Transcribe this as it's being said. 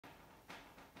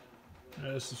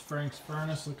This is Frank's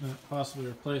furnace, looking at possibly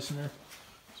replacing her.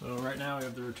 So right now we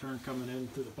have the return coming in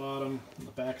through the bottom on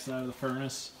the back side of the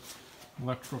furnace.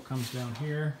 Electrical comes down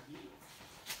here.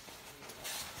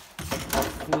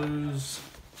 Flues,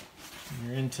 and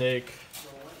your intake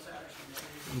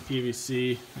in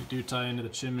PVC. They do tie into the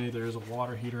chimney. There is a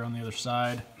water heater on the other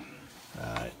side.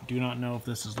 Do not know if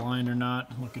this is lined or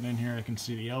not. Looking in here, I can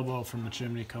see the elbow from the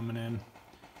chimney coming in.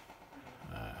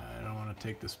 I don't want to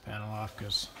take this panel off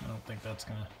because I don't think that's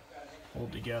going to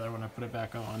hold together when I put it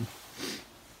back on.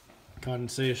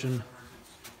 Condensation,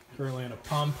 currently in a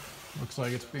pump. Looks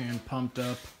like it's being pumped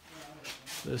up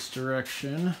this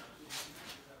direction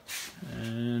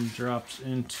and drops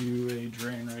into a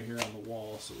drain right here on the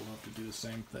wall, so we'll have to do the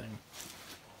same thing.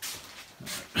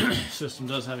 System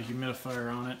does have a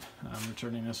humidifier on it. I'm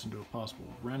turning this into a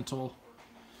possible rental.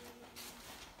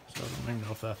 So I don't even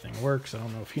know if that thing works. I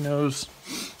don't know if he knows.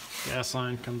 Gas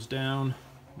line comes down.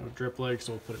 No drip leg,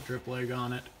 so we'll put a drip leg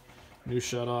on it. New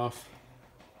shut off.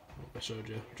 I showed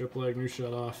you. Drip leg, new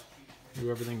shut off. New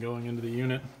everything going into the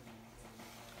unit.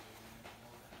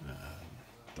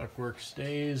 Ductwork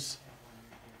stays.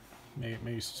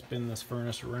 Maybe spin this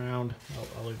furnace around.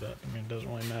 I'll leave that. I mean, it doesn't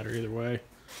really matter either way.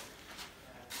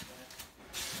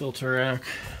 Filter rack.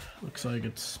 Looks like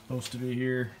it's supposed to be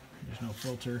here. There's no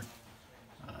filter.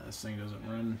 This thing doesn't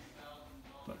run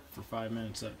but for 5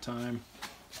 minutes at a time.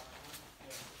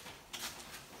 I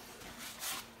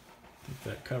think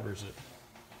that covers it.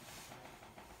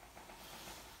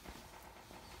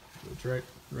 So it's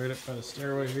right up by the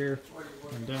stairway here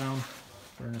and down.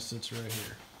 Furnace sits right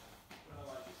here.